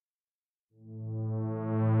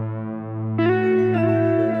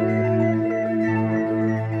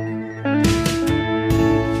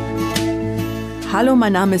Hallo,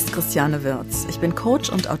 mein Name ist Christiane Wirz. Ich bin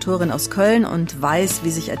Coach und Autorin aus Köln und weiß,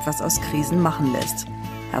 wie sich etwas aus Krisen machen lässt.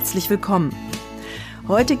 Herzlich willkommen.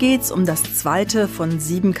 Heute geht's um das zweite von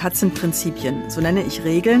 7 Katzenprinzipien. So nenne ich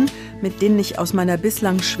Regeln, mit denen ich aus meiner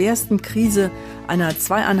bislang schwersten Krise, einer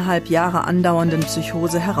 2,5 Jahre andauernden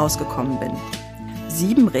Psychose, herausgekommen bin.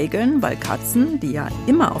 7 Regeln, weil Katzen, die ja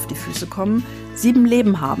immer auf die Füße kommen, 7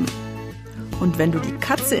 Leben haben. Und wenn du die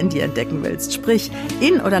Katze in dir entdecken willst, sprich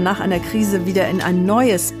in oder nach einer Krise wieder in ein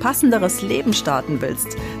neues, passenderes Leben starten willst,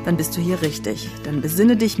 dann bist du hier richtig. Dann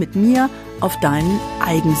besinne dich mit mir auf deinen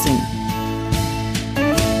Eigensinn.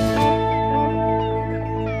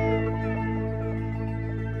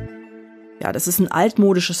 Ja, das ist ein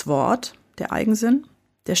altmodisches Wort, der Eigensinn.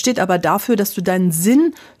 Der steht aber dafür, dass du deinen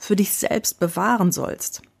Sinn für dich selbst bewahren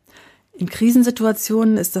sollst. In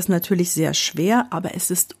Krisensituationen ist das natürlich sehr schwer, aber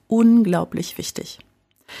es ist unglaublich wichtig.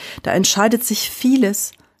 Da entscheidet sich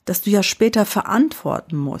vieles, das du ja später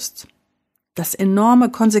verantworten musst, das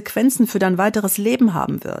enorme Konsequenzen für dein weiteres Leben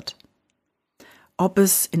haben wird. Ob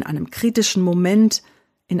es in einem kritischen Moment,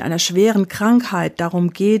 in einer schweren Krankheit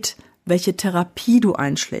darum geht, welche Therapie du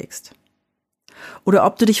einschlägst. Oder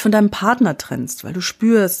ob du dich von deinem Partner trennst, weil du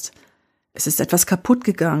spürst, es ist etwas kaputt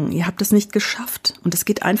gegangen, ihr habt es nicht geschafft und es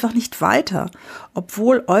geht einfach nicht weiter,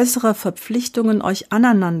 obwohl äußere Verpflichtungen euch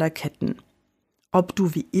aneinanderketten. Ob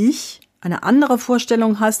du wie ich eine andere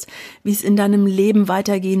Vorstellung hast, wie es in deinem Leben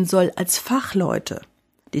weitergehen soll als Fachleute,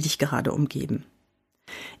 die dich gerade umgeben.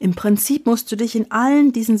 Im Prinzip musst du dich in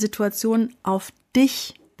allen diesen Situationen auf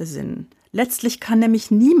dich besinnen. Letztlich kann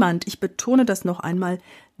nämlich niemand, ich betone das noch einmal,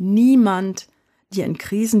 niemand dir in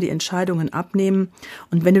Krisen die Entscheidungen abnehmen.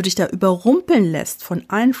 Und wenn du dich da überrumpeln lässt von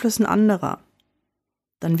Einflüssen anderer,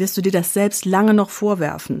 dann wirst du dir das selbst lange noch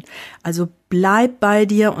vorwerfen. Also bleib bei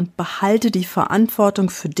dir und behalte die Verantwortung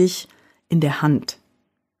für dich in der Hand.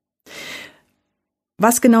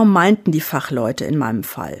 Was genau meinten die Fachleute in meinem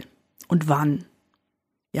Fall? Und wann?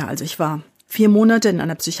 Ja, also ich war 4 Monate in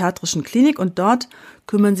einer psychiatrischen Klinik und dort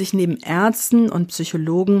kümmern sich neben Ärzten und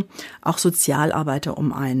Psychologen auch Sozialarbeiter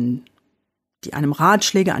um einen, die einem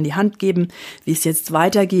Ratschläge an die Hand geben, wie es jetzt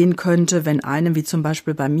weitergehen könnte, wenn einem, wie zum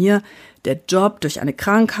Beispiel bei mir, der Job durch eine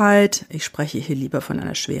Krankheit, ich spreche hier lieber von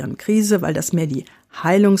einer schweren Krise, weil das mehr die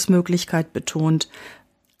Heilungsmöglichkeit betont,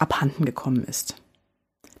 abhanden gekommen ist.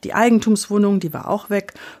 Die Eigentumswohnung, die war auch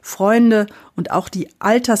weg, Freunde und auch die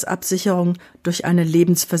Altersabsicherung durch eine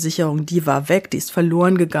Lebensversicherung, die war weg, die ist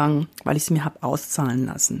verloren gegangen, weil ich es mir habe auszahlen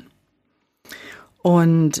lassen.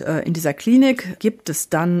 Und in dieser Klinik gibt es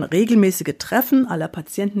dann regelmäßige Treffen aller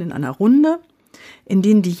Patienten in einer Runde, in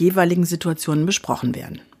denen die jeweiligen Situationen besprochen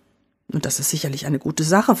werden. Und das ist sicherlich eine gute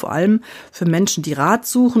Sache, vor allem für Menschen, die Rat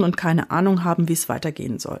suchen und keine Ahnung haben, wie es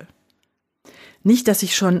weitergehen soll. Nicht, dass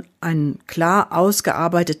ich schon einen klar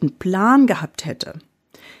ausgearbeiteten Plan gehabt hätte,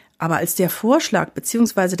 aber als der Vorschlag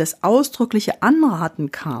bzw. das ausdrückliche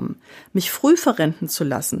Anraten kam, mich früh verrenten zu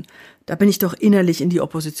lassen, da bin ich doch innerlich in die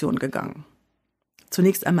Opposition gegangen.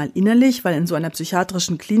 Zunächst einmal innerlich, weil in so einer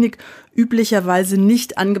psychiatrischen Klinik üblicherweise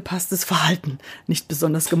nicht angepasstes Verhalten nicht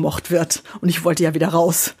besonders gemocht wird. Und ich wollte ja wieder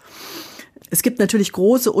raus. Es gibt natürlich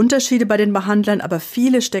große Unterschiede bei den Behandlern, aber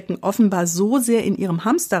viele stecken offenbar so sehr in ihrem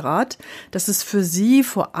Hamsterrad, dass es für sie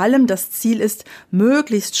vor allem das Ziel ist,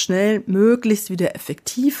 möglichst schnell, möglichst wieder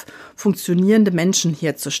effektiv funktionierende Menschen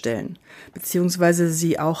herzustellen, beziehungsweise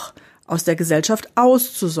sie auch aus der Gesellschaft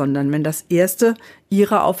auszusondern, wenn das Erste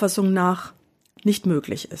ihrer Auffassung nach nicht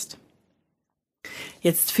möglich ist.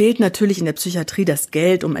 Jetzt fehlt natürlich in der Psychiatrie das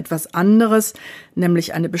Geld, um etwas anderes,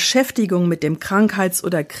 nämlich eine Beschäftigung mit dem Krankheits-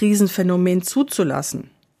 oder Krisenphänomen zuzulassen.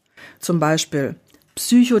 Zum Beispiel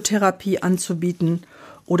Psychotherapie anzubieten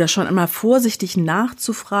oder schon einmal vorsichtig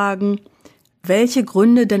nachzufragen, welche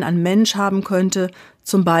Gründe denn ein Mensch haben könnte,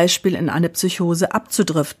 zum Beispiel in eine Psychose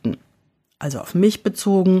abzudriften. Also auf mich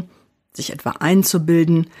bezogen, sich etwa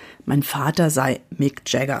einzubilden, mein Vater sei Mick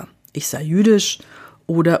Jagger. Ich sei jüdisch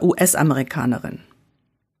oder US-Amerikanerin.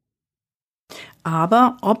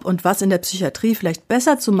 Aber ob und was in der Psychiatrie vielleicht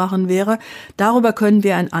besser zu machen wäre, darüber können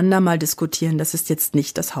wir ein andermal diskutieren. Das ist jetzt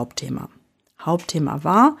nicht das Hauptthema. Hauptthema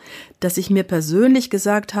war, dass ich mir persönlich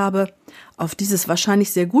gesagt habe, auf dieses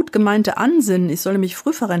wahrscheinlich sehr gut gemeinte Ansinnen, ich solle mich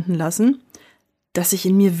früh verrenten lassen, dass ich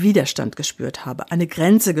in mir Widerstand gespürt habe, eine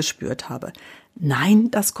Grenze gespürt habe.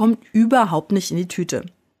 Nein, das kommt überhaupt nicht in die Tüte.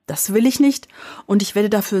 Das will ich nicht und ich werde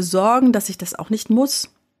dafür sorgen, dass ich das auch nicht muss.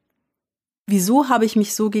 Wieso habe ich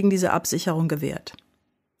mich so gegen diese Absicherung gewehrt?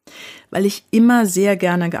 Weil ich immer sehr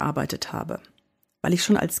gerne gearbeitet habe. Weil ich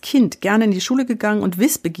schon als Kind gerne in die Schule gegangen und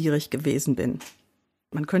wissbegierig gewesen bin.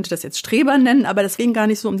 Man könnte das jetzt Streber nennen, aber das ging gar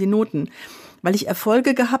nicht so um die Noten. Weil ich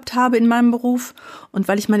Erfolge gehabt habe in meinem Beruf und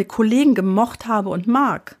weil ich meine Kollegen gemocht habe und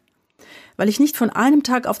mag. Weil ich nicht von einem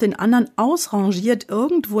Tag auf den anderen ausrangiert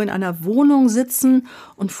irgendwo in einer Wohnung sitzen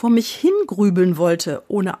und vor mich hingrübeln wollte,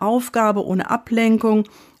 ohne Aufgabe, ohne Ablenkung,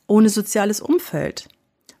 ohne soziales Umfeld.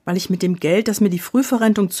 Weil ich mit dem Geld, das mir die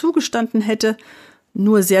Frühverrentung zugestanden hätte,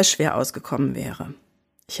 nur sehr schwer ausgekommen wäre.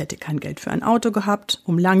 Ich hätte kein Geld für ein Auto gehabt,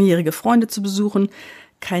 um langjährige Freunde zu besuchen,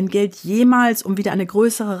 kein Geld jemals, um wieder eine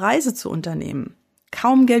größere Reise zu unternehmen,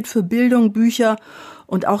 kaum Geld für Bildung, Bücher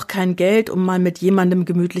und auch kein Geld, um mal mit jemandem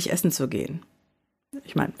gemütlich essen zu gehen.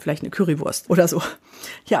 Ich meine, vielleicht eine Currywurst oder so.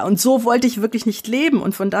 Ja, und so wollte ich wirklich nicht leben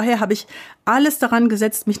und von daher habe ich alles daran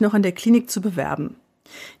gesetzt, mich noch in der Klinik zu bewerben.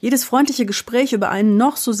 Jedes freundliche Gespräch über einen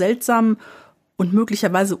noch so seltsamen und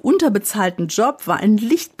möglicherweise unterbezahlten Job war ein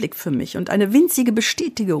Lichtblick für mich und eine winzige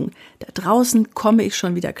Bestätigung. Da draußen komme ich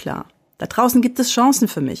schon wieder klar. Da draußen gibt es Chancen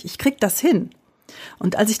für mich. Ich krieg das hin.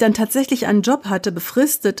 Und als ich dann tatsächlich einen Job hatte,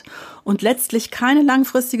 befristet und letztlich keine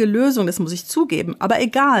langfristige Lösung, das muss ich zugeben, aber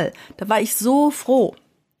egal, da war ich so froh.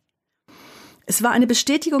 Es war eine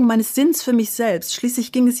Bestätigung meines Sinns für mich selbst.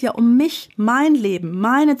 Schließlich ging es ja um mich, mein Leben,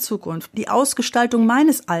 meine Zukunft, die Ausgestaltung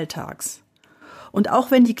meines Alltags. Und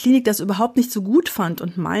auch wenn die Klinik das überhaupt nicht so gut fand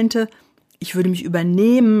und meinte, ich würde mich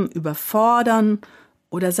übernehmen, überfordern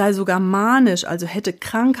oder sei sogar manisch, also hätte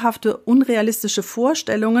krankhafte, unrealistische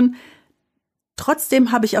Vorstellungen,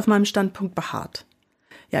 trotzdem habe ich auf meinem Standpunkt beharrt.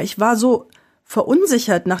 Ja, ich war so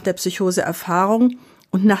verunsichert nach der Psychoseerfahrung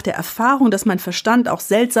und nach der Erfahrung, dass mein Verstand auch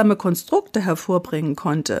seltsame Konstrukte hervorbringen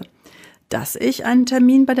konnte, dass ich einen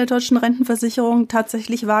Termin bei der Deutschen Rentenversicherung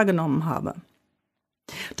tatsächlich wahrgenommen habe.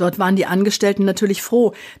 Dort waren die Angestellten natürlich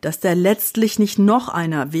froh, dass da letztlich nicht noch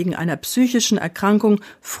einer wegen einer psychischen Erkrankung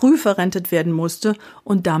früh verrentet werden musste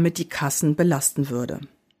und damit die Kassen belasten würde.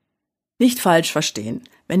 Nicht falsch verstehen,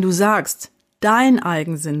 wenn du sagst, dein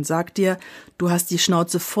Eigensinn sagt dir, du hast die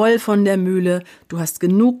Schnauze voll von der Mühle, du hast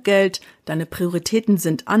genug Geld, deine Prioritäten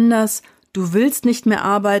sind anders, du willst nicht mehr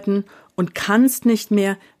arbeiten und kannst nicht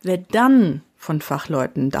mehr, wer dann von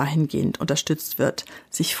Fachleuten dahingehend unterstützt wird,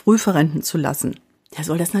 sich früh verrenten zu lassen, der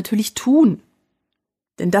soll das natürlich tun.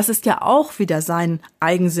 Denn das ist ja auch wieder sein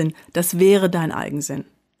Eigensinn, das wäre dein Eigensinn.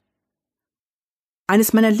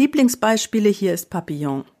 Eines meiner Lieblingsbeispiele hier ist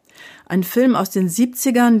Papillon. Ein Film aus den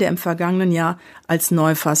 70ern, der im vergangenen Jahr als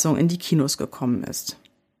Neufassung in die Kinos gekommen ist.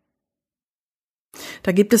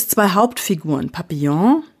 Da gibt es zwei Hauptfiguren,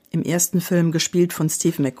 Papillon, im ersten Film gespielt von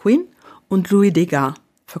Steve McQueen, und Louis Degas,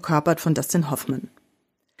 verkörpert von Dustin Hoffman.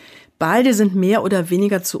 Beide sind mehr oder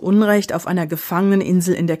weniger zu Unrecht auf einer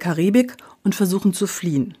Gefangeneninsel in der Karibik und versuchen zu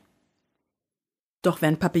fliehen. Doch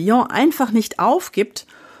während Papillon einfach nicht aufgibt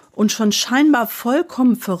und schon scheinbar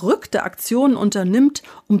vollkommen verrückte Aktionen unternimmt,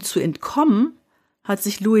 um zu entkommen, hat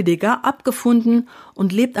sich Louis Degas abgefunden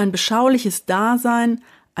und lebt ein beschauliches Dasein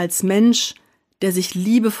als Mensch, der sich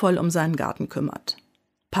liebevoll um seinen Garten kümmert.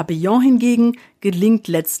 Papillon hingegen gelingt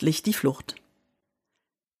letztlich die Flucht.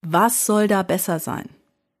 Was soll da besser sein?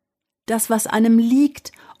 Das, was einem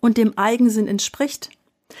liegt und dem Eigensinn entspricht.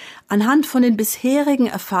 Anhand von den bisherigen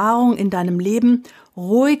Erfahrungen in deinem Leben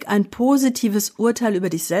ruhig ein positives Urteil über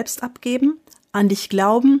dich selbst abgeben, an dich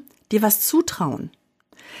glauben, dir was zutrauen.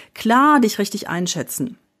 Klar, dich richtig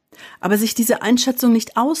einschätzen, aber sich diese Einschätzung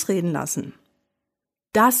nicht ausreden lassen.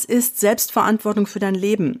 Das ist Selbstverantwortung für dein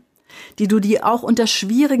Leben, die du dir auch unter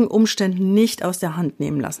schwierigen Umständen nicht aus der Hand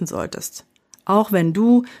nehmen lassen solltest. Auch wenn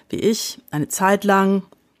du, wie ich, eine Zeit lang,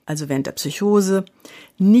 also während der Psychose,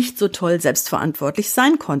 nicht so toll selbstverantwortlich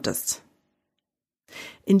sein konntest.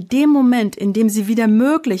 In dem Moment, in dem sie wieder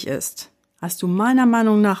möglich ist, hast du meiner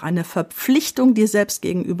Meinung nach eine Verpflichtung dir selbst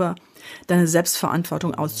gegenüber, deine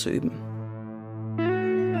Selbstverantwortung auszuüben.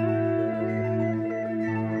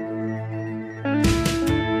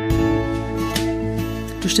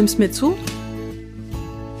 Du stimmst mir zu?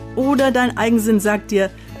 Oder dein Eigensinn sagt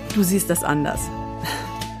dir, du siehst das anders.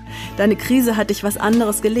 Deine Krise hat dich was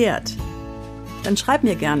anderes gelehrt. Dann schreib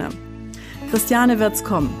mir gerne. Christiane wird's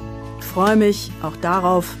kommen. Ich freue mich auch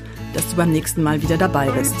darauf, dass du beim nächsten Mal wieder dabei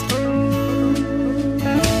bist.